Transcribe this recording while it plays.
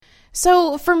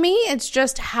So for me, it's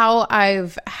just how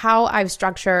I've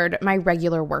structured my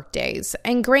regular work days.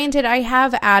 And granted, I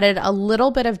have added a little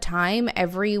bit of time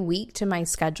every week to my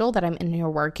schedule that I'm in here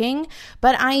working,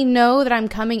 but I know that I'm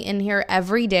coming in here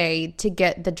every day to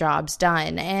get the jobs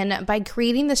done. And by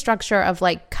creating the structure of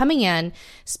like coming in,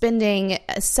 spending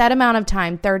a set amount of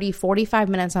time, 30, 45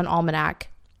 minutes on Almanac,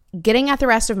 getting at the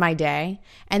rest of my day,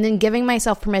 and then giving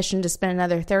myself permission to spend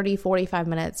another 30, 45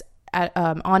 minutes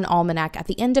on Almanac at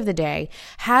the end of the day,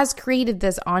 has created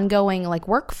this ongoing like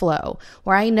workflow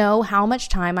where I know how much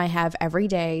time I have every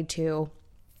day to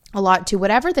allot to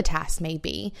whatever the task may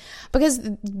be. Because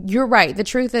you're right, the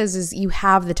truth is you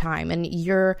have the time, and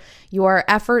your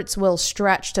efforts will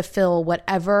stretch to fill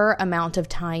whatever amount of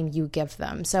time you give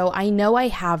them. So I know I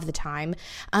have the time,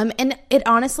 and it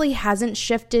honestly hasn't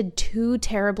shifted too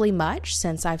terribly much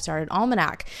since I've started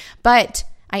Almanac, but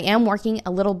I am working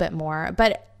a little bit more.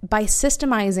 But by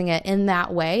systemizing it in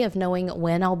that way of knowing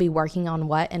when I'll be working on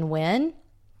what and when,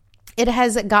 it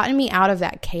has gotten me out of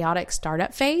that chaotic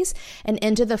startup phase and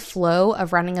into the flow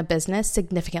of running a business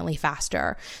significantly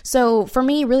faster. So for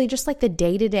me, really just like the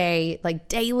day-to-day, like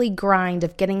daily grind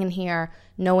of getting in here,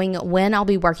 knowing when I'll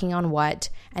be working on what,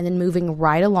 and then moving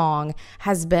right along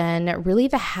has been really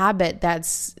the habit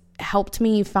that's helped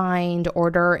me find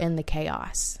order in the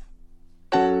chaos.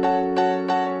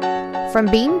 From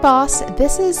Being Boss,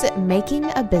 this is Making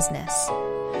a Business,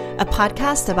 a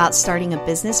podcast about starting a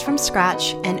business from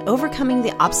scratch and overcoming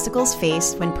the obstacles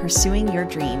faced when pursuing your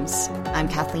dreams. I'm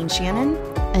Kathleen Shannon.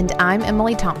 And I'm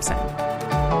Emily Thompson.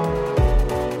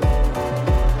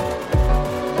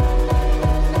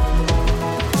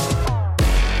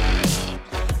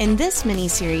 In this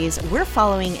mini-series, we're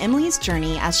following Emily's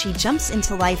journey as she jumps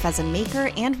into life as a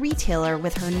maker and retailer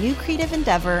with her new creative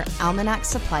endeavor, Almanac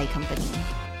Supply Company.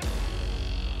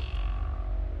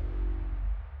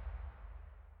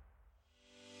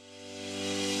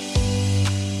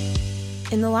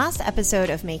 In the last episode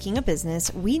of Making a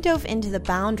Business, we dove into the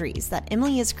boundaries that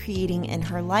Emily is creating in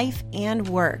her life and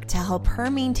work to help her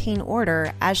maintain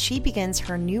order as she begins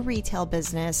her new retail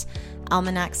business,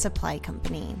 Almanac Supply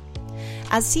Company.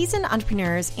 As seasoned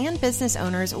entrepreneurs and business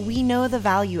owners, we know the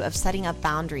value of setting up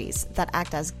boundaries that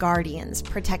act as guardians,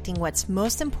 protecting what's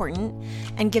most important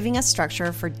and giving us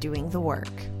structure for doing the work.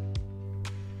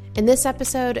 In this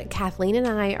episode, Kathleen and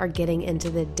I are getting into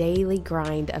the daily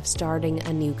grind of starting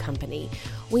a new company.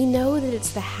 We know that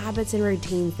it's the habits and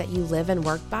routines that you live and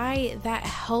work by that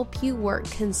help you work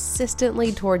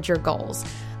consistently towards your goals.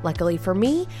 Luckily for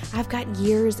me, I've got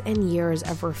years and years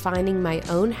of refining my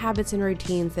own habits and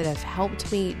routines that have helped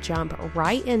me jump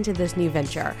right into this new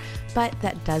venture. But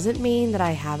that doesn't mean that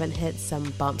I haven't hit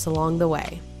some bumps along the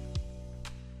way.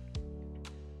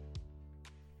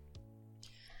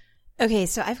 Okay,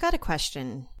 so I've got a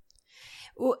question.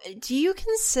 Do you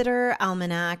consider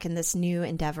Almanac and this new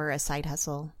endeavor a side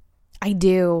hustle? I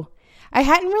do. I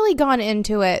hadn't really gone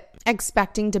into it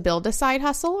expecting to build a side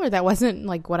hustle, or that wasn't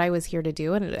like what I was here to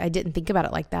do, and I didn't think about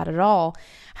it like that at all.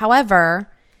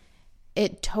 However,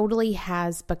 it totally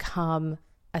has become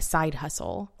a side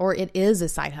hustle, or it is a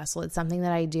side hustle. It's something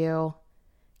that I do,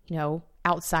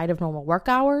 outside of normal work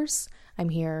hours. I'm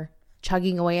here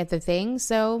chugging away at the thing.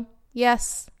 So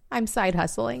yes, I'm side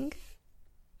hustling.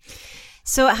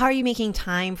 So how are you making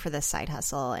time for this side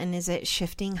hustle? And is it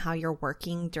shifting how you're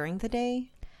working during the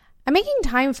day? I'm making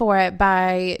time for it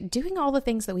by doing all the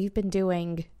things that we've been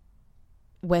doing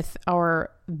with our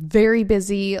very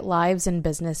busy lives and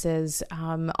businesses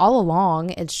all along.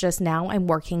 It's just now I'm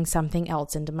working something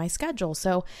else into my schedule.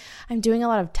 So I'm doing a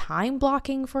lot of time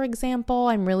blocking, for example.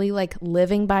 I'm really like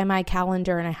living by my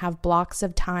calendar, and I have blocks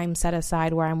of time set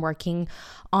aside where I'm working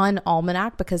on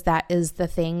Almanac because that is the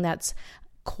thing that's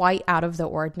quite out of the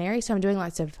ordinary. So I'm doing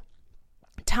lots of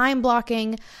time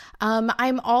blocking.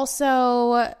 I'm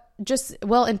also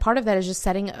and part of that is just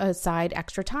setting aside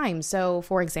extra time. So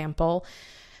for example,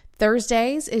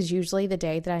 Thursdays is usually the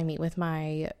day that I meet with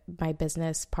my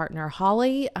business partner,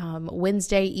 Holly.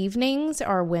 Wednesday evenings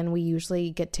are when we usually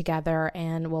get together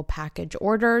and we'll package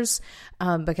orders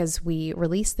because we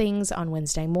release things on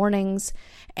Wednesday mornings.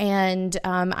 And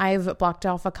I've blocked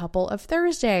off a couple of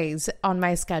Thursdays on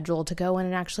my schedule to go in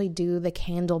and actually do the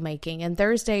candle making. And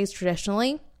Thursdays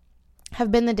traditionally have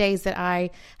been the days that I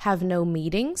have no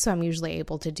meetings, so I'm usually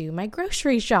able to do my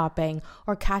grocery shopping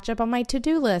or catch up on my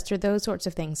to-do list or those sorts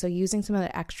of things. So using some of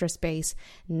the extra space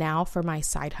now for my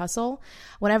side hustle.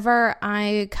 Whenever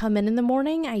I come in the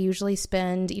morning, I usually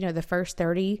spend, the first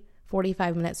 30,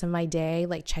 45 minutes of my day,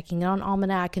 like checking in on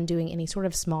Almanac and doing any sort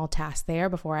of small task there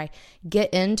before I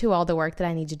get into all the work that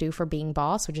I need to do for Being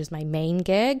Boss, which is my main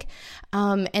gig.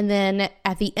 And then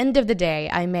at the end of the day,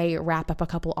 I may wrap up a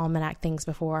couple Almanac things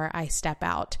before I step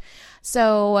out.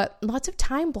 So lots of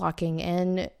time blocking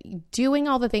and doing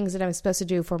all the things that I'm supposed to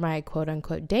do for my quote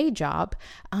unquote day job,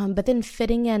 but then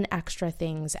fitting in extra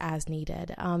things as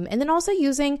needed. And then also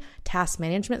using task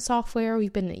management software.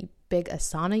 We've been big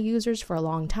Asana users for a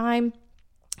long time.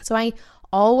 So I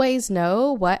always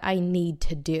know what I need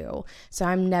to do. So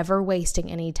I'm never wasting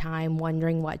any time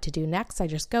wondering what to do next. I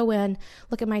just go in,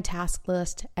 look at my task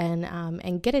list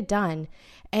and get it done.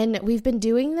 And we've been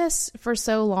doing this for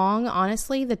so long.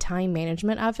 Honestly, the time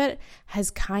management of it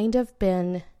has kind of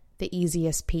been the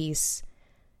easiest piece.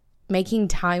 Making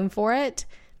time for it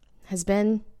has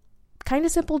been kind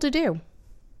of simple to do.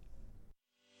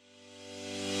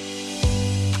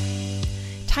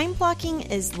 Time blocking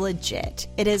is legit.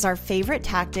 It is our favorite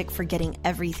tactic for getting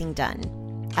everything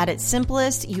done. At its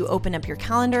simplest, you open up your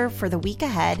calendar for the week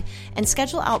ahead and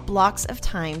schedule out blocks of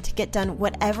time to get done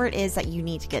whatever it is that you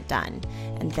need to get done.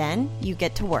 And then you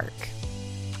get to work.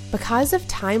 Because of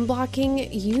time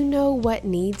blocking, you know what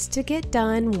needs to get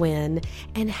done when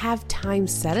and have time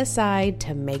set aside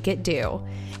to make it do.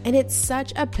 And it's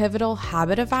such a pivotal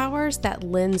habit of ours that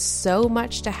lends so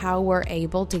much to how we're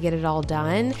able to get it all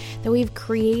done that we've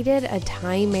created a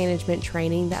time management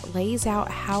training that lays out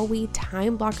how we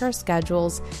time block our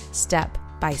schedules step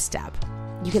by step.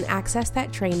 You can access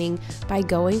that training by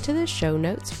going to the show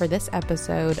notes for this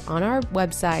episode on our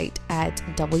website at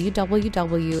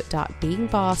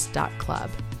www.beingboss.club.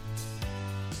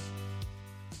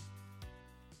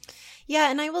 Yeah,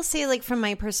 and I will say, like, from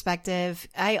my perspective,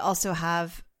 I also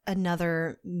have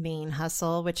another main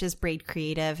hustle, which is Braid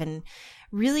Creative. And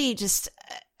really just,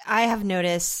 I have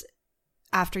noticed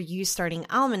after you starting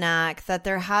Almanac that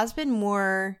there has been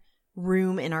more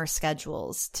room in our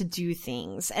schedules to do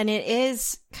things. And it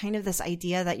is kind of this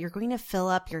idea that you're going to fill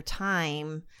up your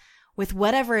time with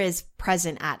whatever is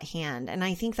present at hand. And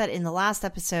I think that in the last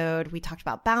episode, we talked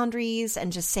about boundaries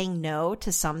and just saying no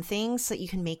to some things so that you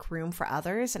can make room for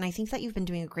others. And I think that you've been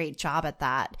doing a great job at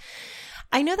that.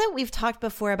 I know that we've talked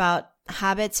before about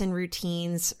habits and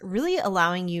routines really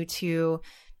allowing you to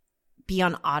be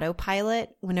on autopilot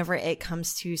whenever it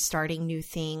comes to starting new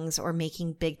things or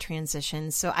making big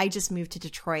transitions. So I just moved to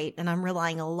Detroit and I'm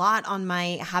relying a lot on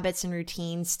my habits and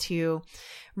routines to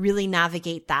really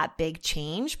navigate that big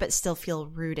change, but still feel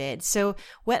rooted. So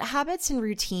what habits and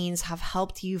routines have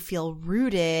helped you feel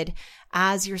rooted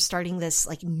as you're starting this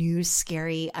like new,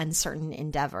 scary, uncertain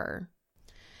endeavor?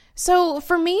 So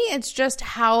for me, it's just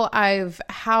how I've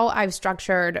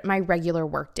structured my regular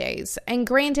work days. And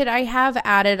granted, I have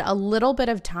added a little bit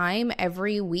of time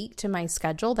every week to my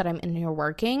schedule that I'm in here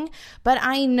working, but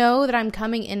I know that I'm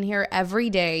coming in here every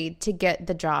day to get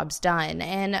the jobs done.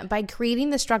 And by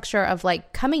creating the structure of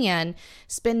like coming in,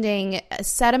 spending a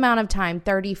set amount of time,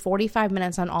 30, 45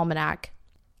 minutes on Almanac,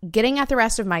 getting at the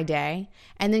rest of my day,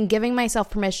 and then giving myself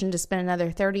permission to spend another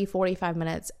 30, 45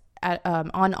 minutes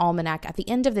on Almanac at the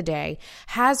end of the day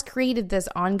has created this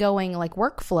ongoing like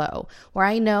workflow where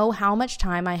I know how much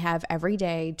time I have every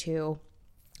day to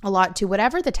allot to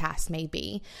whatever the task may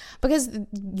be. Because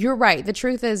you're right, the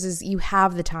truth is you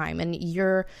have the time and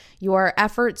your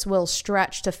efforts will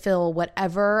stretch to fill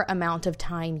whatever amount of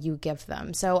time you give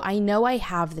them. So I know I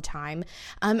have the time,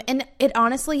 and it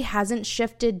honestly hasn't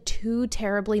shifted too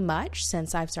terribly much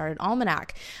since I've started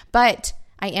Almanac, but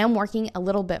I am working a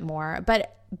little bit more.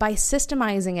 But by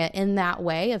systemizing it in that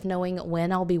way of knowing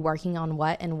when I'll be working on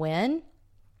what and when,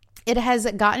 it has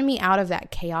gotten me out of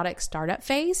that chaotic startup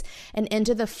phase and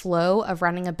into the flow of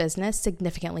running a business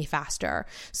significantly faster.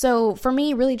 So for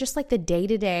me, really just like the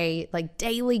day-to-day, like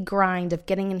daily grind of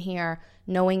getting in here,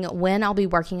 knowing when I'll be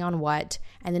working on what,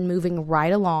 and then moving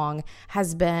right along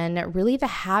has been really the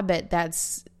habit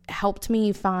that's helped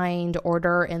me find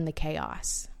order in the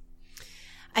chaos.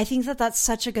 I think that that's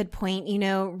such a good point, you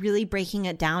know, really breaking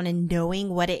it down and knowing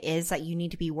what it is that you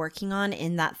need to be working on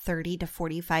in that 30 to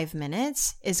 45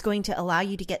 minutes is going to allow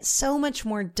you to get so much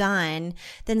more done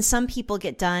than some people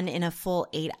get done in a full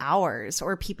 8 hours,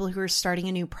 or people who are starting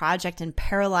a new project and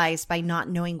paralyzed by not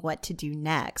knowing what to do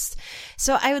next.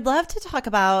 So I would love to talk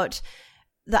about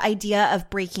the idea of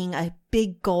breaking a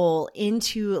big goal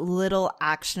into little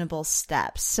actionable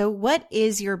steps. So what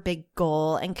is your big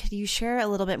goal? And could you share a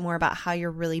little bit more about how you're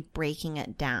really breaking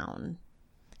it down?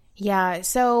 Yeah.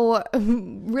 So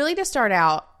really to start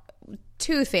out,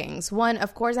 two things. One,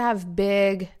 of course, I have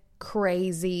big,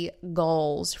 crazy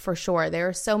goals for sure. There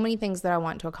are so many things that I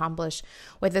want to accomplish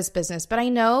with this business, but I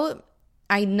know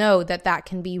I know that that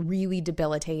can be really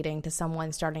debilitating to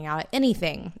someone starting out at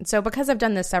anything. So because I've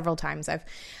done this several times, I've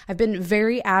been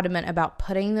very adamant about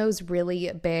putting those really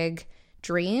big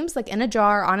dreams like in a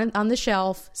jar on the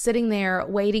shelf, sitting there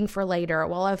waiting for later,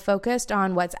 while I've focused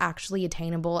on what's actually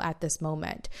attainable at this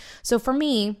moment. So for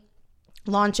me,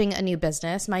 launching a new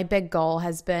business, my big goal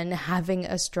has been having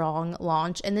a strong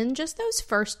launch, and then just those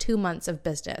first 2 months of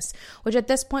business, which at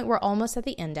this point we're almost at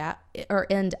the end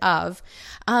of.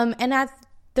 And at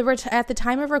the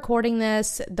time of recording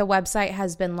this, the website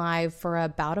has been live for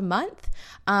about a month.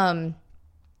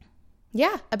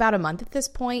 About a month at this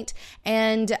point,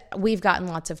 and we've gotten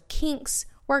lots of kinks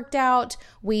worked out.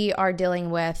 We are dealing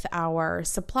with our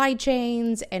supply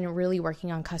chains and really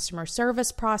working on customer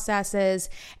service processes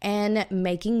and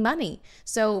making money.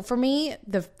 So for me,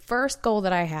 the first goal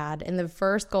that I had and the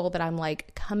first goal that I'm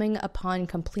like coming upon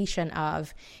completion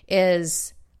of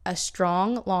is a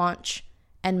strong launch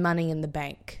and money in the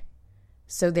bank.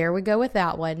 So there we go with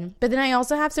that one. But then I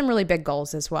also have some really big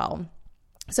goals as well.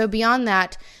 So beyond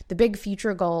that, the big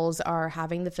future goals are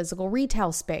having the physical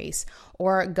retail space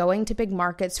or going to big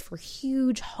markets for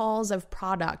huge hauls of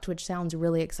product, which sounds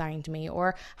really exciting to me,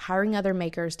 or hiring other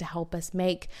makers to help us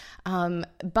make.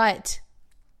 But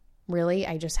really,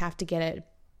 I just have to get it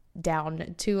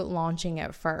down to launching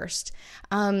it first.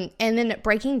 And then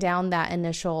breaking down that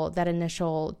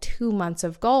initial 2 months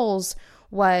of goals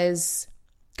was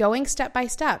going step by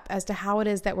step as to how it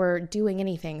is that we're doing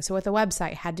anything. So with a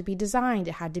website, it had to be designed,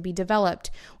 it had to be developed,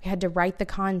 we had to write the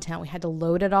content, we had to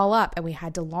load it all up, and we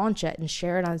had to launch it and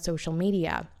share it on social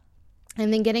media.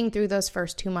 And then getting through those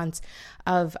first 2 months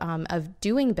of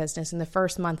doing business, in the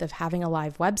first month of having a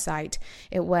live website,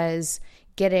 it was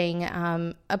getting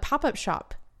a pop-up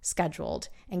shop scheduled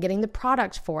and getting the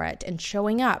product for it and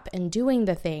showing up and doing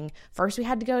the thing. First, we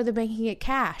had to go to the bank and get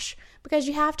cash because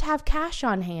you have to have cash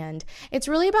on hand. It's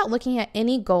really about looking at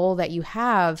any goal that you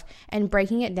have and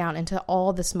breaking it down into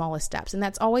all the smallest steps. And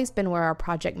that's always been where our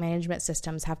project management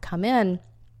systems have come in,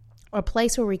 a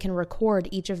place where we can record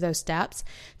each of those steps,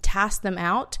 task them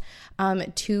out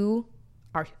to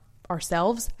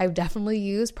ourselves. I've definitely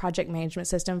used project management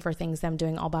system for things that I'm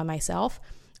doing all by myself,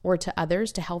 or to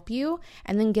others to help you,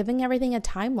 and then giving everything a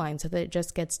timeline so that it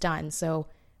just gets done. So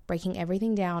breaking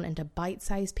everything down into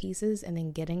bite-sized pieces and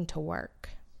then getting to work.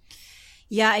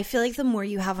 Yeah, I feel like the more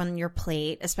you have on your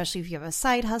plate, especially if you have a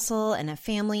side hustle and a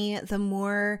family, the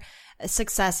more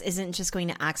success isn't just going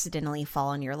to accidentally fall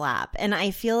on your lap. And I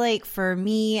feel like for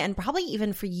me, and probably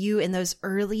even for you in those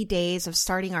early days of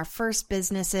starting our first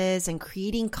businesses and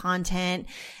creating content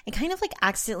and kind of like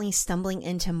accidentally stumbling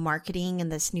into marketing in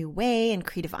this new way and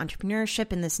creative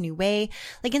entrepreneurship in this new way,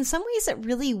 like in some ways it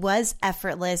really was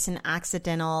effortless and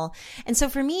accidental. And so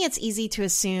for me, it's easy to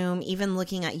assume, even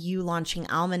looking at you launching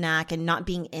Almanac and not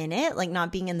being in it, like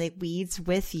not being in the weeds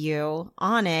with you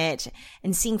on it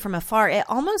and seeing from afar, it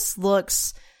almost looks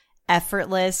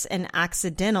effortless and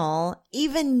accidental,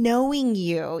 even knowing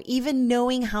you, even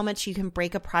knowing how much you can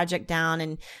break a project down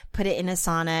and put it in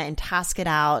Asana and task it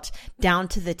out down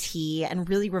to the T and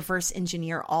really reverse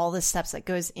engineer all the steps that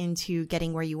goes into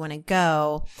getting where you want to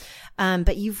go.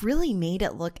 But you've really made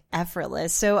it look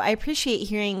effortless. So I appreciate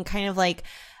hearing kind of like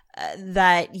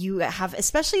that you have,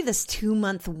 especially this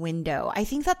 2-month window. I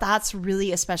think that that's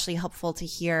really especially helpful to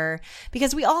hear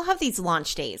because we all have these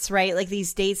launch dates, right? Like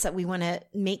these dates that we want to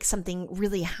make something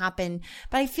really happen.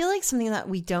 But I feel like something that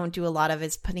we don't do a lot of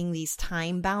is putting these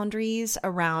time boundaries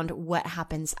around what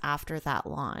happens after that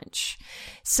launch.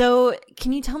 So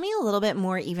can you tell me a little bit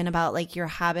more even about like your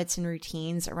habits and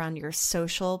routines around your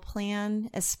social plan,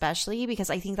 especially because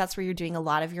I think that's where you're doing a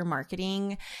lot of your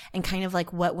marketing and kind of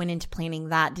like what went into planning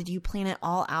that. Did you plan it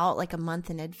all out like a month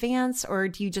in advance, or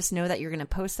do you just know that you're going to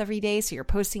post every day? So you're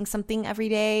posting something every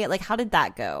day. Like, how did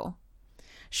that go?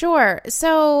 Sure.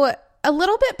 So a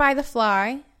little bit by the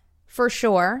fly for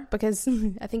sure, because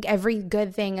I think every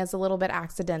good thing is a little bit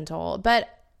accidental, but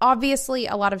obviously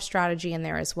a lot of strategy in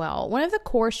there as well. One of the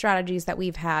core strategies that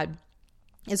we've had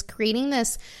is creating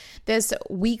this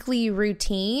weekly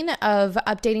routine of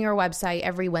updating our website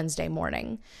every Wednesday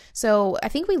morning. So I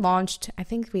think we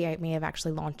may have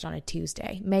actually launched on a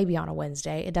Tuesday, maybe on a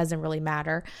Wednesday. It doesn't really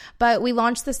matter. But we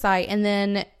launched the site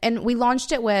and we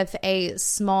launched it with a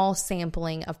small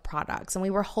sampling of products. And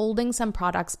we were holding some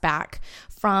products back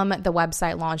from the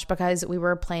website launch because we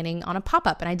were planning on a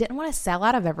pop-up. And I didn't want to sell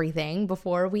out of everything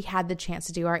before we had the chance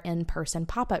to do our in-person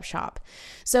pop-up shop.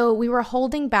 So we were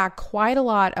holding back quite a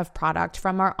lot of product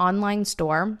from our online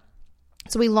store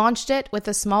So we launched it with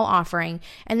a small offering,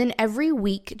 and then every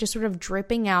week just sort of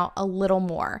dripping out a little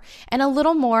more and a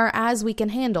little more as we can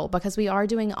handle, because we are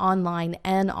doing online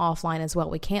and offline as well.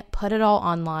 We can't put it all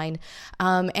online,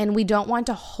 and we don't want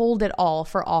to hold it all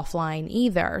for offline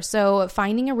either. So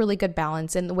finding a really good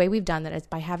balance, and the way we've done that is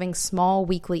by having small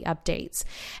weekly updates.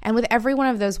 And with every one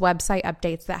of those website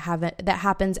updates that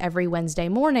happens every Wednesday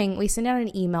morning, we send out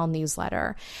an email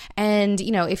newsletter. And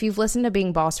if you've listened to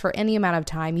Being Boss for any amount of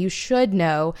time, you should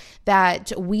know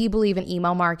that we believe in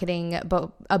email marketing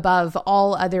above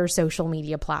all other social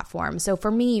media platforms. So for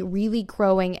me, really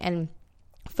growing and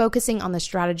focusing on the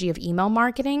strategy of email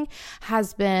marketing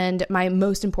has been my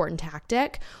most important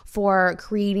tactic for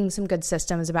creating some good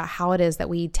systems about how it is that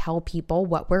we tell people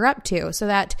what we're up to. So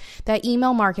that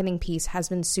email marketing piece has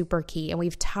been super key. And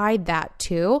we've tied that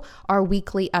to our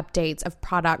weekly updates of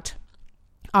product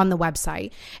on the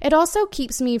website. It also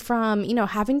keeps me from,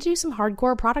 having to do some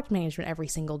hardcore product management every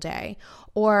single day,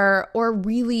 or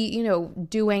really,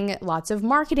 doing lots of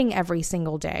marketing every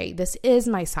single day. This is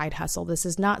my side hustle. This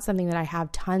is not something that I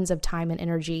have tons of time and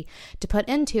energy to put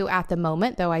into at the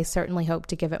moment, though I certainly hope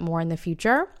to give it more in the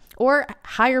future, or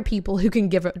hire people who can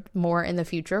give it more in the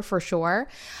future for sure.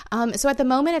 So at the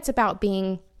moment, it's about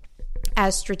being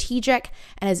as strategic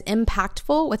and as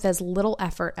impactful with as little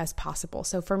effort as possible.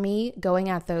 So for me, going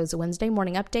at those Wednesday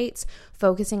morning updates,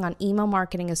 focusing on email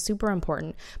marketing is super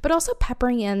important, but also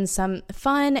peppering in some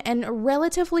fun and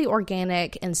relatively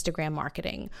organic Instagram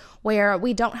marketing where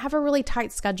we don't have a really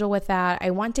tight schedule with that. I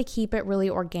want to keep it really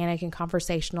organic and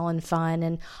conversational and fun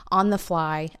and on the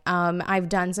fly. I've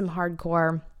done some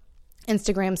hardcore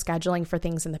Instagram scheduling for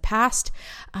things in the past.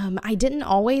 I didn't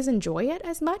always enjoy it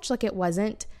as much. Like, it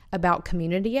wasn't about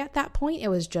community at that point. It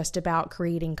was just about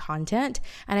creating content.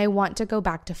 And I want to go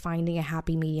back to finding a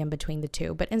happy medium between the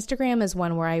two. But Instagram is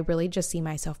one where I really just see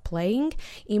myself playing.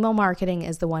 Email marketing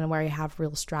is the one where I have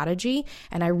real strategy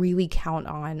and I really count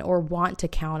on, or want to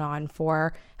count on,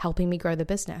 for helping me grow the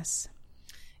business.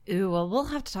 Ooh, well, we'll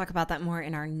have to talk about that more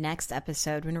in our next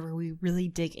episode whenever we really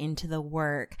dig into the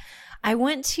work. I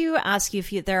want to ask you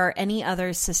if there are any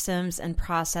other systems and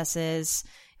processes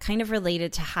kind of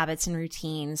related to habits and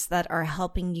routines that are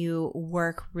helping you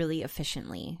work really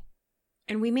efficiently.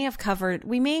 And we may have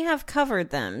covered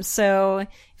them. So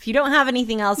if you don't have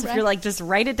anything else, if you're like, just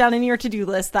write it down in your to-do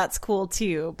list, that's cool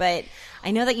too. But I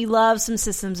know that you love some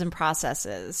systems and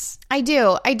processes. I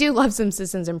do love some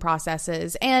systems and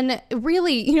processes. And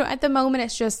really, at the moment,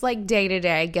 it's just like day to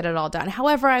day, get it all done.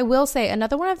 However, I will say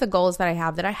another one of the goals that I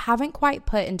have that I haven't quite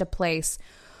put into place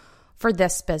for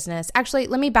this business. Actually,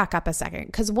 let me back up a second,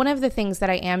 because one of the things that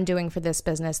I am doing for this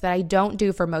business that I don't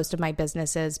do for most of my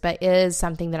businesses, but is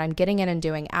something that I'm getting in and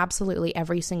doing absolutely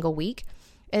every single week,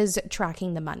 is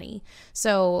tracking the money.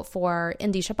 So for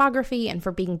Indie Shopography and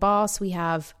for Being Boss, we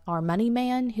have our money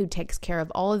man who takes care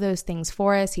of all of those things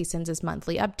for us. He sends us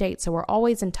monthly updates, so we're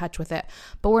always in touch with it,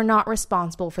 but we're not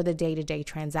responsible for the day-to-day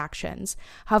transactions.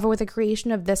 However, with the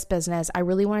creation of this business, I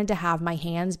really wanted to have my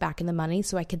hands back in the money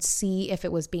so I could see if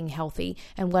it was being healthy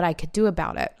and what I could do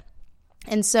about it.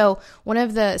 And so one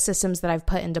of the systems that I've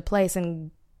put into place,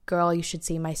 and girl, you should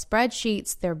see my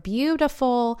spreadsheets, they're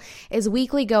beautiful, is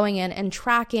weekly going in and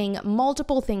tracking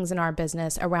multiple things in our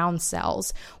business around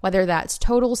sales, whether that's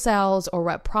total sales or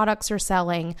what products are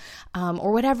selling,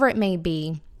 or whatever it may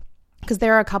be. Because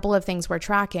there are a couple of things we're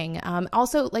tracking.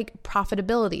 Also, like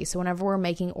profitability. So whenever we're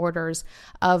making orders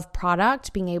of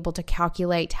product, being able to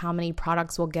calculate how many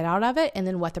products we'll get out of it and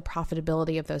then what the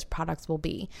profitability of those products will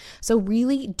be. So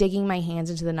really digging my hands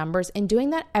into the numbers and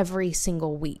doing that every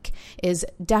single week is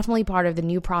definitely part of the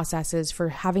new processes for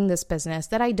having this business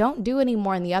that I don't do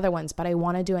anymore in the other ones, but I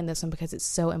want to do in this one because it's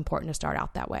so important to start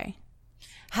out that way.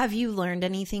 Have you learned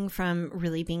anything from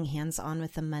really being hands-on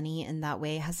with the money in that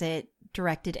way? Has it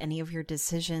directed any of your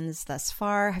decisions thus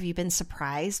far? Have you been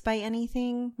surprised by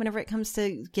anything whenever it comes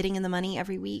to getting in the money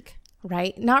every week?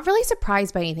 Right? Not really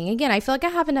surprised by anything. Again, I feel like I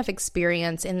have enough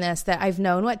experience in this that I've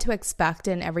known what to expect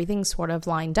and everything's sort of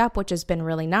lined up, which has been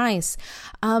really nice.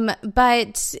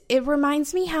 But it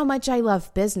reminds me how much I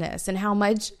love business and how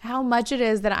much it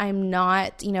is that I'm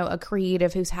not, a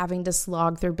creative who's having to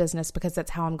slog through business because that's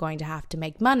how I'm going to have to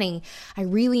make money. I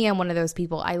really am one of those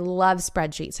people. I love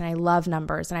spreadsheets and I love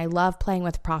numbers and I love playing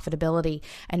with profitability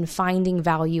and finding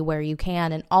value where you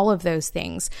can and all of those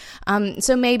things.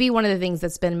 So maybe one of the things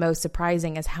that's been most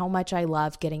surprising is how much I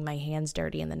love getting my hands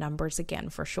dirty in the numbers again,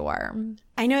 for sure.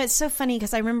 I know, it's so funny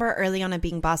because I remember early on a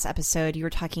Being Boss episode, you were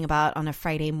talking about on a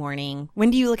Friday morning.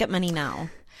 When do you look at money now?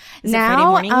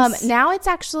 Now it's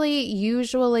actually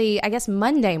usually, I guess,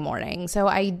 Monday morning. So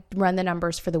I run the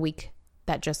numbers for the week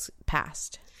that just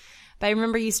passed. But I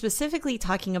remember you specifically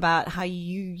talking about how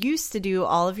you used to do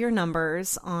all of your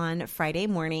numbers on Friday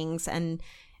mornings, and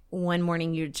one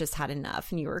morning you just had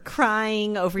enough and you were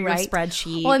crying over your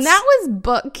spreadsheet. Well, and that was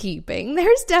bookkeeping.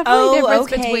 There's definitely a difference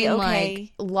between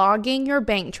like logging your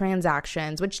bank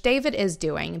transactions, which David is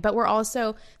doing, but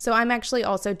I'm actually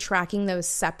also tracking those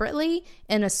separately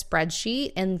in a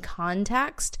spreadsheet in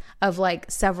context of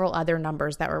like several other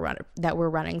numbers that we're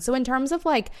running. So in terms of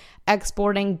like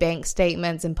exporting bank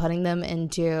statements and putting them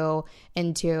into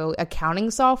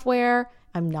accounting software,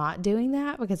 I'm not doing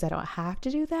that because I don't have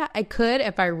to do that. I could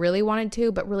if I really wanted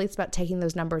to, but really it's about taking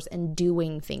those numbers and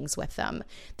doing things with them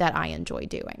that I enjoy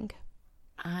doing.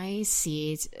 I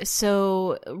see.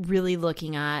 So really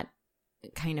looking at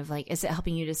kind of like, is it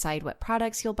helping you decide what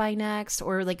products you'll buy next,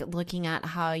 or like looking at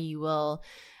how you will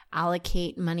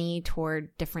allocate money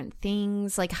toward different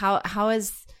things? Like how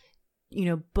is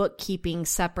bookkeeping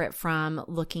separate from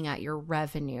looking at your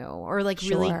revenue, or like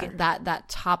really that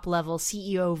top level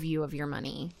CEO view of your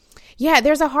money? Yeah,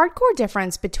 there's a hardcore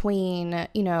difference between,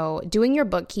 doing your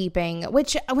bookkeeping,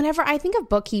 which whenever I think of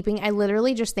bookkeeping, I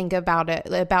literally just think about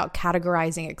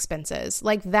categorizing expenses.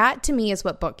 Like that to me is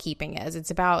what bookkeeping is.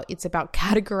 It's about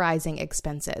categorizing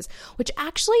expenses, which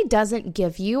actually doesn't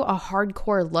give you a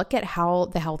hardcore look at how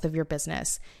the health of your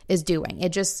business is doing.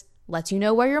 It just lets you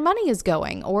know where your money is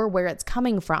going or where it's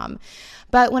coming from.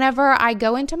 But whenever I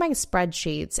go into my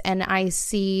spreadsheets and I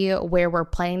see where we're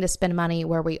planning to spend money,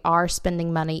 where we are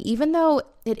spending money, even though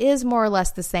it is more or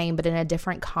less the same, but in a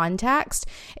different context,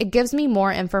 it gives me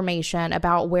more information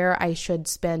about where I should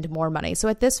spend more money. So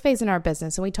at this phase in our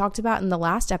business, and we talked about in the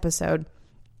last episode,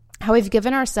 how we've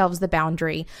given ourselves the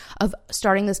boundary of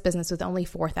starting this business with only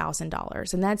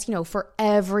 $4,000. And that's, for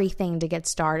everything to get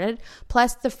started,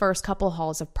 plus the first couple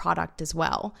hauls of product as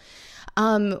well.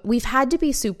 We've had to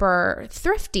be super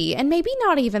thrifty, and maybe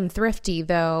not even thrifty,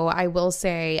 though. I will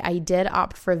say I did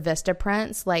opt for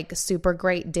Vistaprints, like super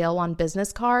great deal on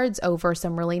business cards, over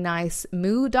some really nice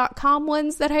Moo.com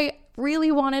ones that I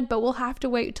really wanted, but we'll have to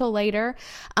wait till later.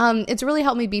 It's really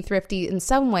helped me be thrifty in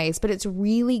some ways, but it's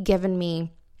really given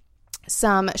me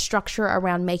some structure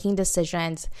around making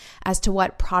decisions as to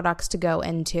what products to go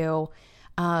into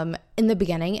in the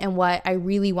beginning, and what I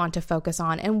really want to focus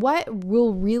on, and what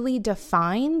will really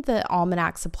define the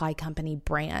Almanac Supply Company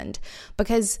brand.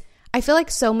 Because I feel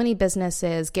like so many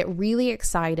businesses get really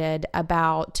excited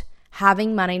about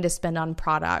having money to spend on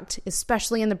product,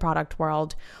 especially in the product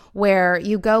world, where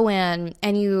you go in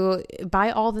and you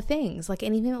buy all the things, like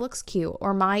anything that looks cute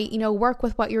or might, work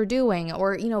with what you're doing,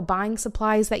 or, buying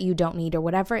supplies that you don't need or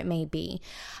whatever it may be.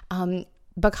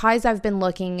 Because I've been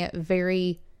looking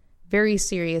very, very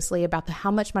seriously about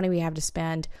how much money we have to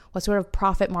spend, what sort of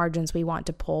profit margins we want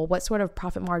to pull, what sort of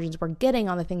profit margins we're getting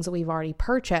on the things that we've already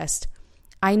purchased,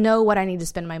 I know what I need to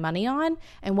spend my money on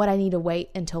and what I need to wait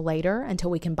until later,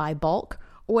 until we can buy bulk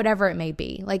or whatever it may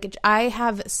be. Like, I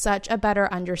have such a better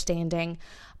understanding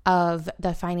of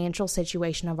the financial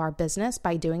situation of our business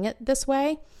by doing it this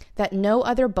way that no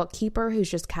other bookkeeper who's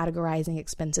just categorizing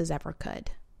expenses ever could.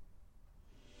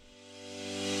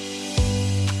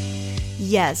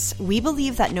 Yes, we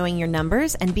believe that knowing your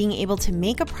numbers and being able to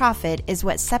make a profit is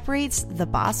what separates the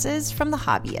bosses from the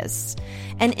hobbyists.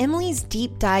 And Emily's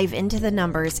deep dive into the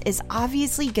numbers is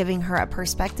obviously giving her a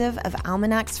perspective of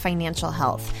Almanac's financial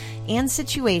health and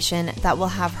situation that will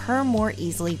have her more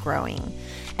easily growing.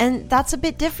 And that's a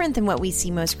bit different than what we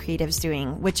see most creatives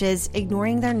doing, which is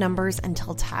ignoring their numbers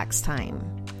until tax time.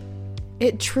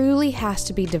 It truly has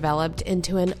to be developed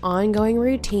into an ongoing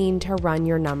routine to run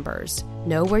your numbers.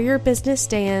 Know where your business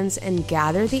stands and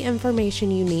gather the information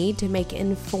you need to make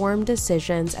informed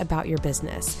decisions about your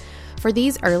business. For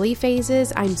these early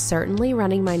phases, I'm certainly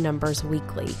running my numbers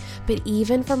weekly, but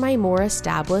even for my more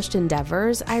established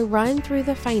endeavors, I run through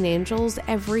the financials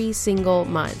every single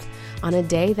month on a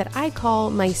day that I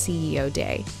call my CEO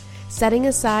day. Setting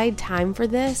aside time for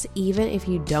this, even if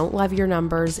you don't love your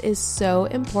numbers, is so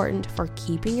important for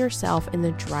keeping yourself in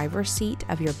the driver's seat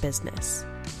of your business.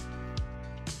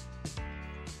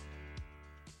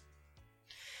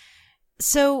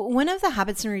 So one of the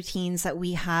habits and routines that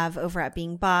we have over at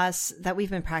Being Boss that we've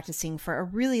been practicing for a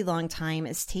really long time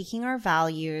is taking our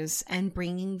values and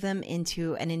bringing them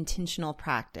into an intentional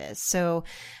practice. So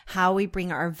how we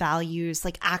bring our values,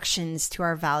 like actions to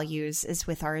our values, is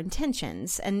with our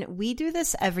intentions. And we do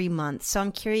this every month. So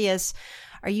I'm curious,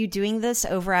 are you doing this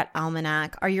over at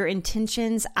Almanac? Are your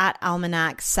intentions at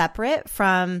Almanac separate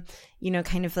from,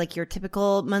 kind of like your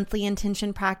typical monthly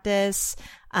intention practice?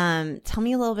 Tell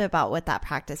me a little bit about what that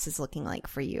practice is looking like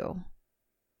for you.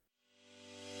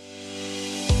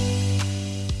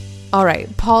 All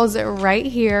right, pause right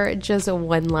here just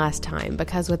one last time,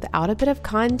 because without a bit of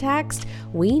context,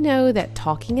 we know that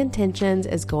talking intentions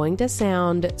is going to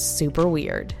sound super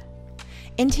weird.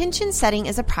 Intention setting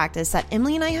is a practice that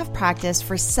Emily and I have practiced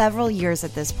for several years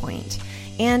at this point,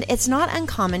 and it's not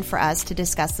uncommon for us to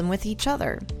discuss them with each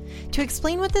other. To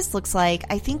explain what this looks like,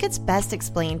 I think it's best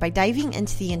explained by diving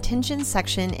into the intention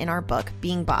section in our book,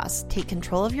 Being Boss, Take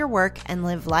Control of Your Work and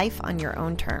Live Life on Your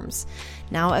Own Terms,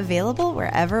 now available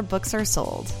wherever books are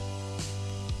sold.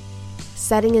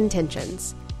 Setting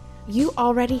intentions. You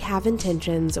already have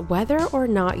intentions whether or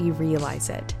not you realize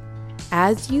it.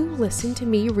 As you listen to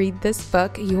me read this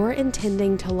book, you're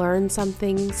intending to learn some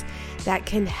things that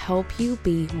can help you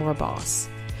be more boss.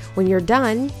 When you're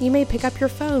done, you may pick up your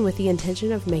phone with the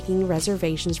intention of making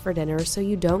reservations for dinner so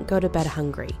you don't go to bed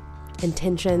hungry.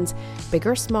 Intentions, big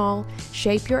or small,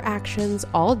 shape your actions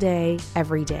all day,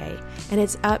 every day. And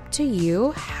it's up to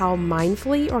you how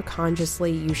mindfully or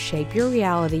consciously you shape your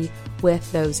reality with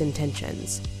those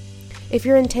intentions. If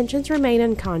your intentions remain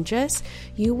unconscious,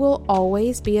 you will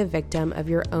always be a victim of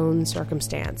your own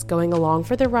circumstance, going along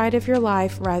for the ride of your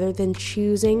life rather than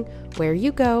choosing where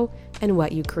you go and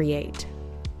what you create.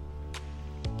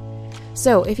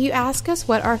 So if you ask us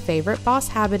what our favorite boss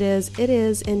habit is, it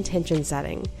is intention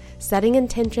setting. Setting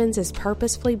intentions is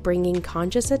purposefully bringing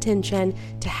conscious attention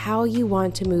to how you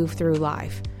want to move through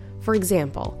life. For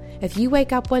example, if you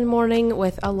wake up one morning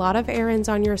with a lot of errands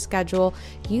on your schedule,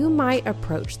 you might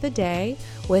approach the day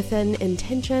with an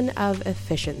intention of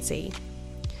efficiency.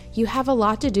 You have a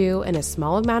lot to do in a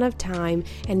small amount of time,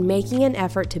 and making an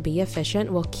effort to be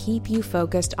efficient will keep you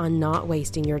focused on not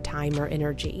wasting your time or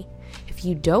energy. If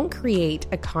you don't create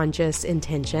a conscious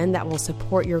intention that will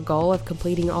support your goal of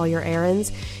completing all your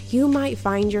errands, you might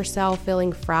find yourself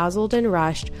feeling frazzled and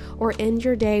rushed, or end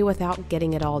your day without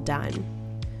getting it all done.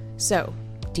 So,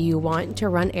 do you want to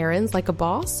run errands like a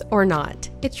boss or not?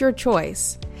 It's your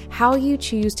choice. How you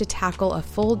choose to tackle a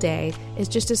full day is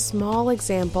just a small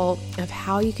example of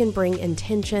how you can bring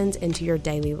intentions into your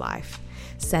daily life.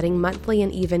 Setting monthly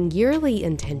and even yearly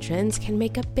intentions can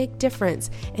make a big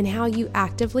difference in how you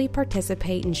actively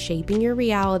participate in shaping your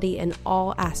reality in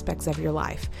all aspects of your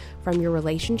life, from your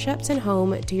relationships and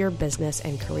home to your business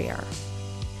and career.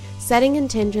 Setting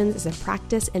intentions is a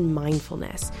practice in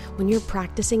mindfulness. When you're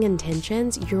practicing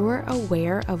intentions, you're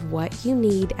aware of what you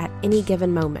need at any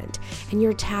given moment, and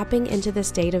you're tapping into the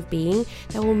state of being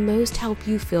that will most help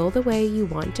you feel the way you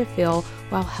want to feel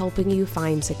while helping you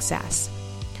find success.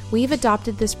 We've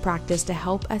adopted this practice to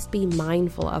help us be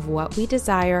mindful of what we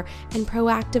desire and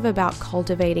proactive about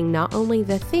cultivating not only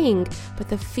the thing, but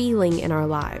the feeling in our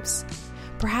lives.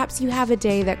 Perhaps you have a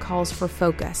day that calls for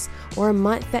focus, or a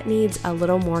month that needs a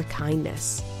little more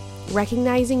kindness.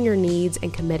 Recognizing your needs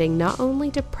and committing not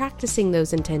only to practicing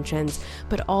those intentions,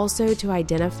 but also to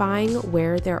identifying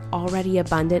where they're already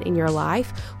abundant in your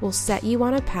life will set you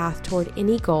on a path toward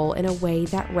any goal in a way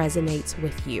that resonates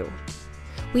with you.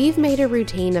 We've made a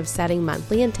routine of setting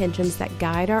monthly intentions that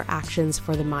guide our actions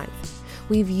for the month.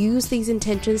 We've used these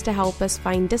intentions to help us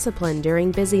find discipline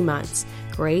during busy months,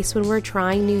 grace when we're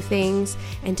trying new things,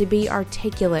 and to be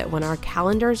articulate when our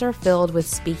calendars are filled with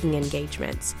speaking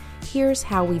engagements. Here's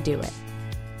how we do it.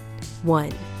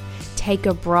 1. Take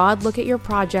a broad look at your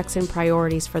projects and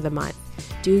priorities for the month.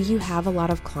 Do you have a lot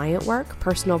of client work,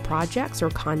 personal projects, or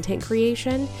content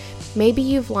creation? Maybe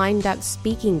you've lined up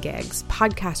speaking gigs,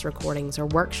 podcast recordings, or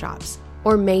workshops,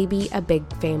 or maybe a big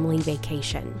family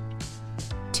vacation.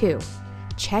 2.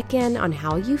 Check in on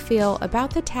how you feel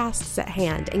about the tasks at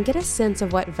hand and get a sense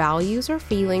of what values or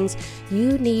feelings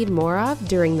you need more of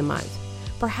during the month.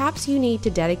 Perhaps you need to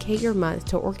dedicate your month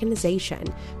to organization,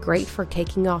 great for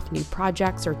kicking off new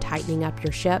projects or tightening up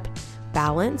your ship.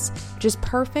 Balance, just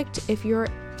perfect if you're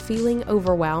feeling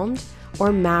overwhelmed,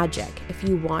 or magic if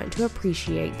you want to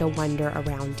appreciate the wonder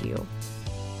around you.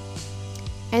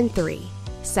 And 3,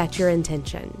 set your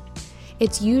intention.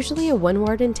 It's usually a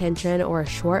one-word intention or a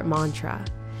short mantra.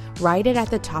 Write it at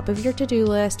the top of your to-do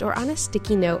list or on a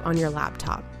sticky note on your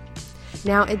laptop.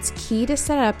 Now, it's key to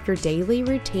set up your daily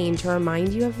routine to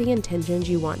remind you of the intentions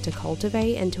you want to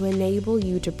cultivate and to enable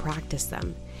you to practice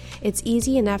them. It's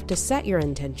easy enough to set your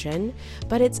intention,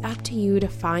 but it's up to you to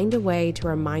find a way to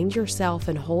remind yourself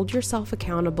and hold yourself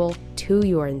accountable to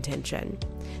your intention.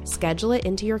 Schedule it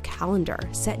into your calendar,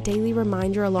 set daily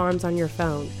reminder alarms on your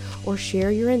phone, or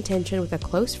share your intention with a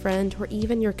close friend or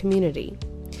even your community.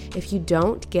 If you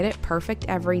don't get it perfect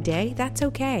every day, that's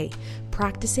okay.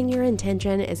 Practicing your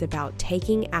intention is about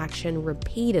taking action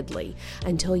repeatedly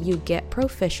until you get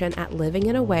proficient at living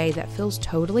in a way that feels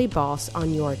totally boss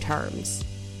on your terms.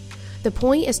 The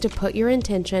point is to put your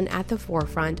intention at the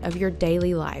forefront of your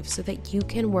daily life so that you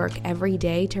can work every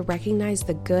day to recognize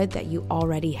the good that you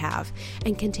already have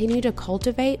and continue to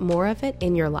cultivate more of it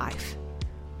in your life.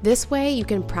 This way, you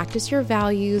can practice your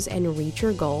values and reach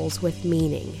your goals with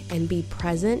meaning and be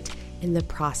present in the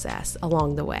process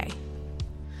along the way.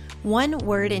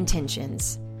 1-word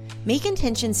intentions. Make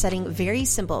intention setting very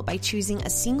simple by choosing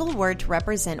a single word to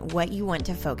represent what you want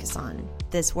to focus on.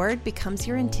 This word becomes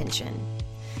your intention.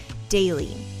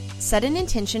 Daily. Set an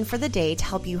intention for the day to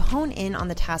help you hone in on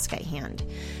the task at hand.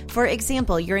 For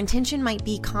example, your intention might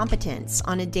be competence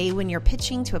on a day when you're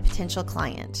pitching to a potential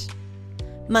client.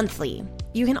 Monthly.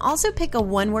 You can also pick a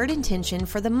 1-word intention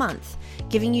for the month,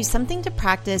 giving you something to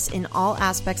practice in all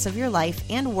aspects of your life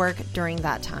and work during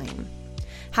that time.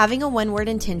 Having a 1-word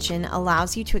intention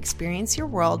allows you to experience your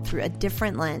world through a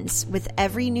different lens with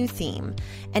every new theme,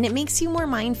 and it makes you more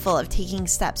mindful of taking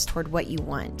steps toward what you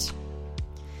want.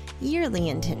 Yearly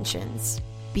intentions.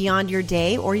 Beyond your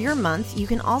day or your month, you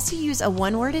can also use a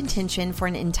 1-word intention for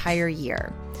an entire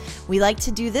year. We like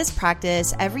to do this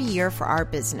practice every year for our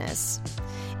business.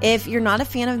 If you're not a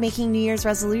fan of making New Year's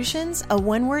resolutions, a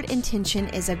 1-word intention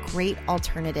is a great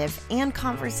alternative and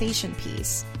conversation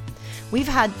piece. We've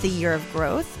had the year of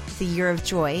growth, the year of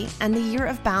joy, and the year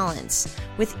of balance,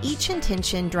 with each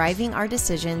intention driving our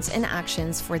decisions and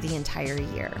actions for the entire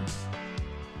year.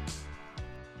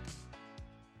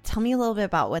 Tell me a little bit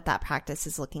about what that practice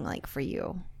is looking like for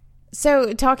you.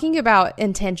 So talking about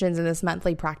intentions in this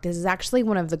monthly practice is actually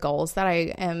one of the goals that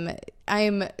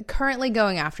I'm currently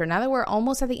going after now that we're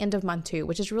almost at the end of month 2,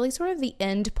 which is really sort of the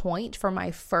end point for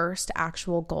my first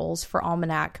actual goals for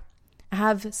Almanac. I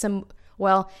have some,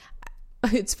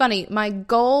 it's funny. My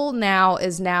goal now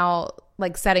is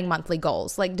like setting monthly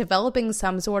goals, like developing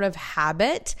some sort of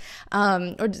habit,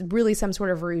 or really some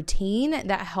sort of routine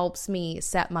that helps me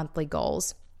set monthly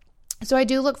goals. So I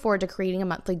do look forward to creating a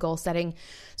monthly goal setting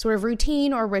sort of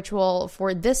routine or ritual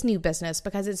for this new business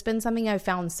because it's been something I've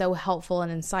found so helpful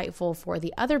and insightful for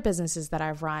the other businesses that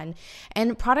I've run.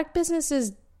 And product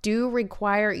businesses do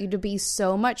require you to be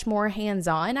so much more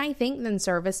hands-on, I think, than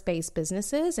service-based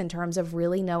businesses in terms of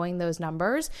really knowing those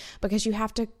numbers, because you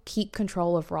have to keep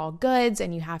control of raw goods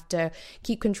and you have to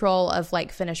keep control of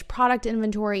like finished product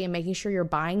inventory and making sure you're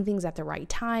buying things at the right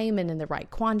time and in the right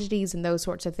quantities and those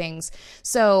sorts of things.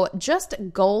 So just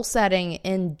goal setting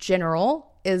in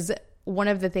general is one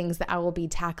of the things that I will be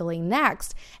tackling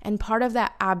next. And part of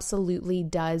that absolutely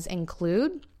does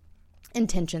include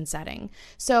intention setting.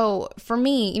 So for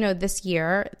me, this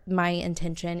year, my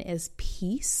intention is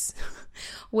peace,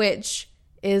 which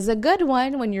is a good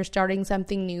one when you're starting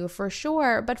something new for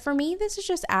sure. But for me, this is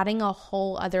just adding a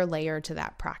whole other layer to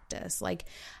that practice. Like,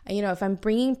 if I'm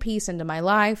bringing peace into my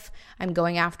life, I'm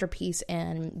going after peace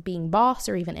in being boss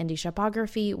or even indie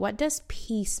shopography. What does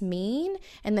peace mean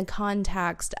in the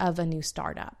context of a new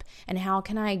startup? And how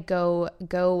can I go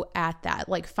at that?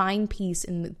 Like find peace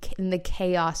in the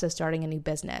chaos of starting a new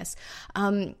business.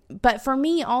 But for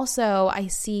me also, I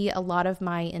see a lot of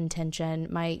my intention,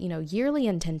 my yearly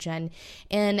intention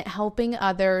in helping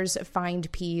others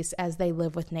find peace as they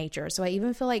live with nature. So I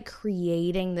even feel like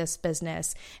creating this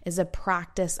business is a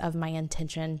practice of my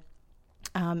intention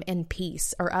in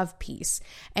peace or of peace.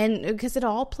 And because it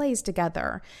all plays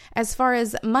together. As far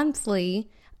as monthly,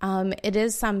 it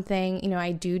is something,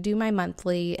 I do my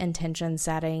monthly intention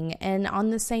setting, and on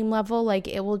the same level, like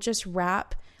it will just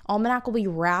Almanac will be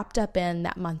wrapped up in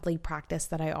that monthly practice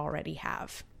that I already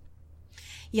have.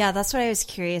 Yeah, that's what I was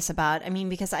curious about. I mean,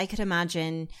 because I could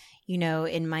imagine,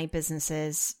 in my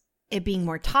businesses, it being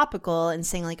more topical and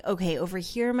saying like, okay, over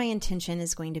here, my intention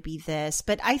is going to be this.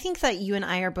 But I think that you and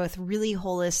I are both really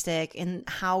holistic in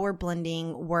how we're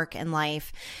blending work and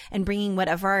life and bringing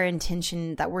whatever our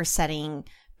intention that we're setting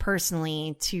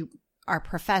personally to our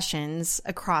professions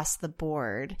across the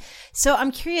board. So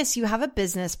I'm curious, you have a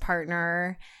business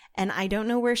partner and I don't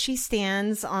know where she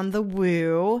stands on the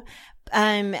woo.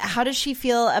 How does she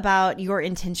feel about your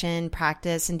intention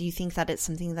practice? And do you think that it's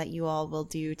something that you all will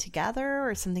do together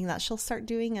or something that she'll start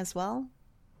doing as well?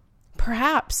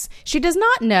 Perhaps. She does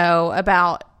not know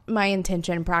about my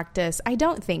intention practice. I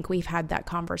don't think we've had that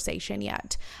conversation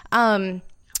yet.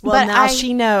 Well, now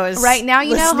she knows. Right now,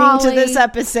 listening Holly, to this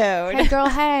episode. Hey, girl,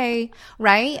 hey.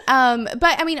 Right?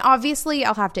 But I mean, obviously,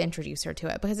 I'll have to introduce her to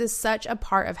it because it's such a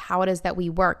part of how it is that we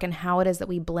work and how it is that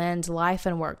we blend life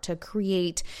and work to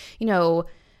create,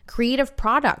 creative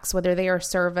products, whether they are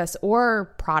service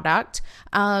or product.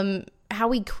 How how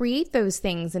we create those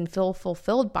things and feel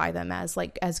fulfilled by them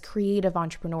as creative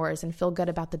entrepreneurs and feel good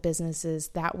about the businesses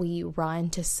that we run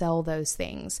to sell those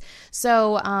things.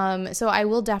 So I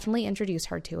will definitely introduce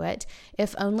her to it,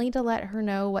 if only to let her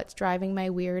know what's driving my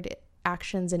weird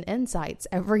actions and insights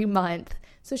every month,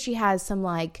 so she has some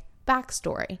like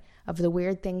backstory of the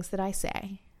weird things that I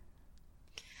say.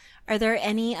 Are there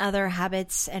any other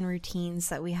habits and routines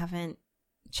that we haven't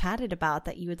chatted about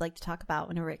that you would like to talk about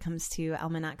whenever it comes to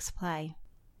Almanac Supply?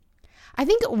 I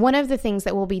think one of the things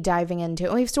that we'll be diving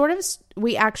into, and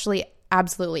we actually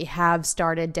absolutely have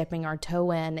started dipping our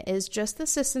toe in, is just the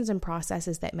systems and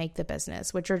processes that make the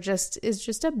business, which is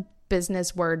just a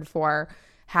business word for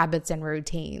habits and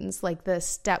routines, like the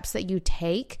steps that you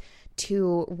take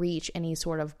to reach any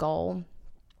sort of goal.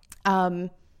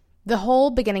 The whole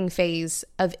beginning phase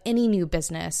of any new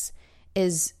business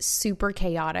is super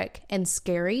chaotic and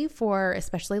scary for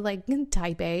especially like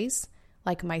type A's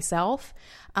like myself.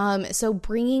 So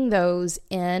bringing those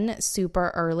in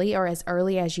super early, or as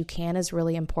early as you can, is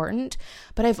really important.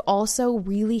 But I've also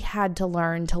really had to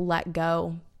learn to let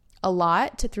go a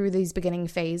lot through these beginning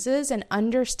phases, and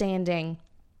understanding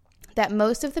that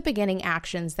most of the beginning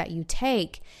actions that you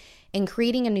take in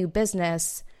creating a new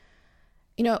business,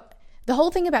 the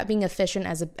whole thing about being efficient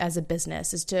as a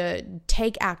business is to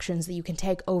take actions that you can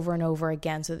take over and over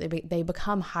again so that they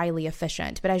become highly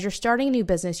efficient. But as you're starting a new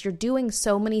business, you're doing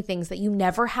so many things that you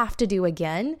never have to do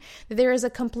again, that there is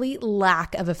a complete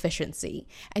lack of efficiency.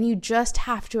 And you just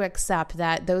have to accept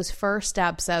that those first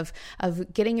steps of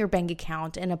getting your bank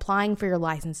account and applying for your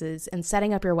licenses and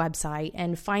setting up your website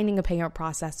and finding a payment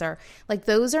processor, like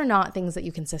those are not things that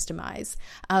you can systemize.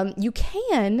 You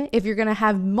can if you're going to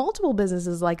have multiple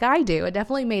businesses like I do. It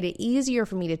definitely made it easier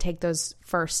for me to take those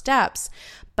first steps.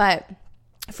 But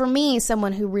for me,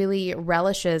 someone who really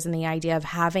relishes in the idea of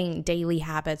having daily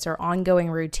habits or ongoing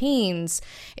routines,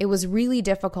 it was really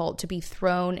difficult to be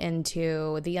thrown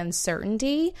into the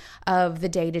uncertainty of the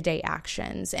day-to-day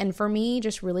actions. And for me,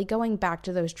 just really going back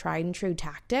to those tried and true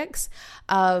tactics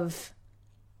of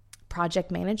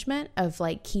project management, of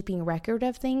like keeping record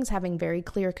of things, having very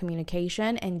clear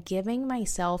communication, and giving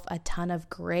myself a ton of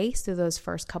grace through those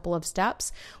first couple of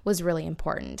steps was really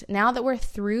important. Now that we're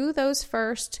through those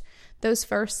first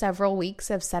several weeks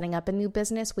of setting up a new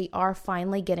business, we are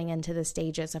finally getting into the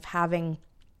stages of having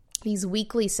these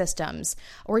weekly systems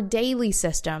or daily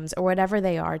systems or whatever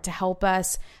they are to help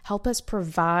us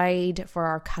provide for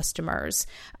our customers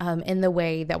in the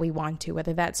way that we want to,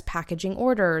 whether that's packaging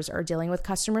orders or dealing with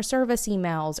customer service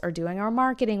emails or doing our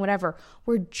marketing, whatever.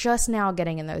 We're just now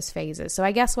getting in those phases. So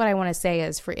I guess what I want to say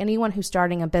is, for anyone who's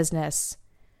starting a business,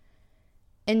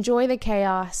 enjoy the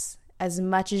chaos as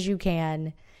much as you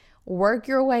can. Work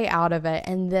your way out of it,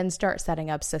 and then start setting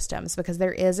up systems, because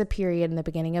there is a period in the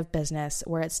beginning of business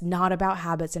where it's not about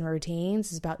habits and routines.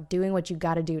 It's about doing what you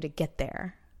got to do to get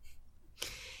there.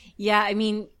 Yeah, I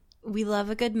mean, we love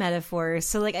a good metaphor.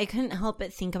 So like, I couldn't help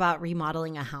but think about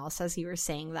remodeling a house as you were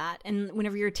saying that. And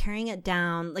whenever you're tearing it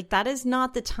down, like that is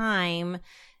not the time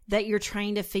that you're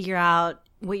trying to figure out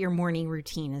what your morning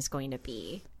routine is going to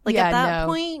be. Like at that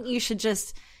point, you should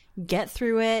just get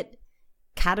through it,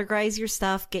 categorize your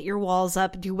stuff, get your walls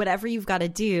up, do whatever you've got to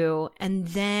do, and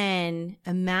then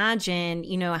imagine,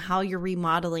 how you're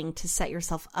remodeling to set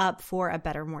yourself up for a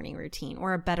better morning routine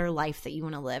or a better life that you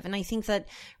want to live. And I think that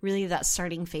really that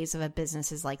starting phase of a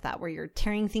business is like that, where you're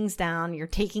tearing things down, you're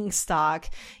taking stock,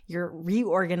 you're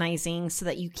reorganizing so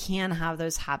that you can have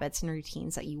those habits and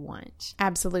routines that you want.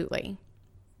 Absolutely.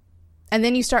 And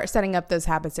then you start setting up those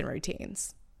habits and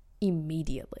routines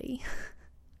immediately.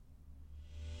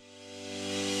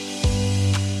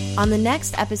 On the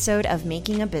next episode of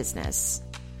Making a Business.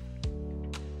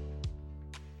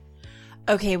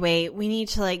 Okay, wait, we need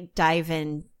to dive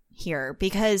in here,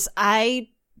 because I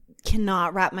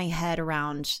cannot wrap my head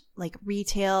around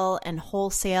retail and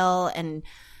wholesale. And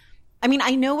I mean,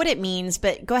 I know what it means,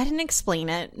 but go ahead and explain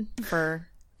it for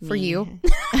you,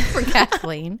 for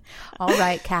Kathleen. All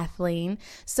right, Kathleen.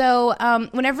 So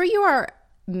whenever you are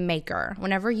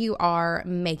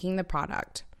making the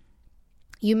product,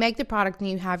 you make the product and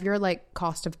you have your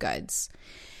cost of goods.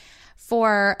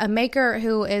 For a maker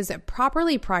who is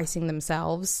properly pricing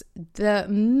themselves, the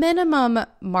minimum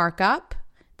markup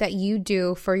that you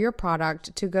do for your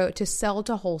product to go to sell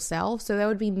to wholesale, so that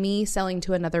would be me selling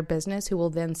to another business who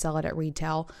will then sell it at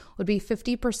retail, would be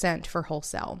 50% for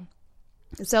wholesale.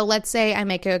 So let's say I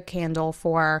make a candle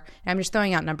for, I'm just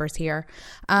throwing out numbers here.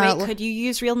 Wait, could you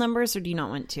use real numbers, or do you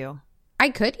not want to? I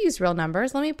could use real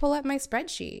numbers. Let me pull up my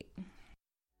spreadsheet.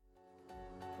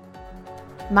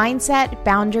 Mindset,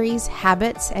 boundaries,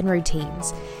 habits, and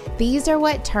routines. These are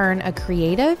what turn a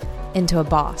creative into a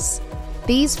boss.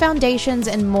 These foundations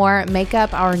and more make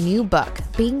up our new book,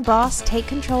 Being Boss, Take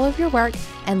Control of Your Work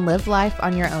and Live Life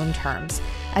on Your Own Terms.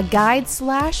 A guide /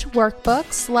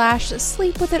 workbook /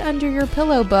 sleep with it under your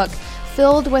pillow book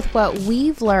filled with what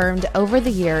we've learned over the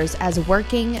years as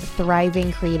working,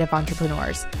 thriving creative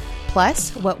entrepreneurs. Plus,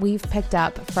 what we've picked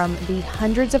up from the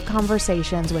hundreds of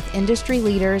conversations with industry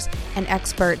leaders and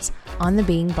experts on the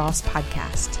Being Boss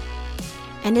podcast.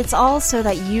 And it's all so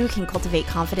that you can cultivate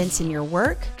confidence in your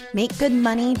work, make good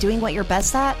money doing what you're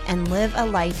best at, and live a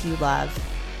life you love.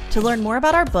 To learn more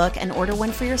about our book and order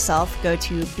one for yourself, go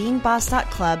to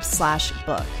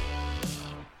beingboss.club/book.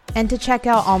 And to check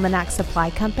out Almanac Supply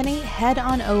Company, head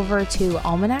on over to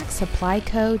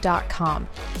almanacsupplyco.com.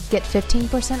 Get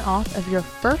 15% off of your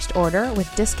first order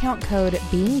with discount code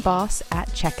BEINGBOSS at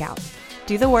checkout.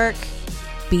 Do the work.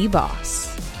 Be boss.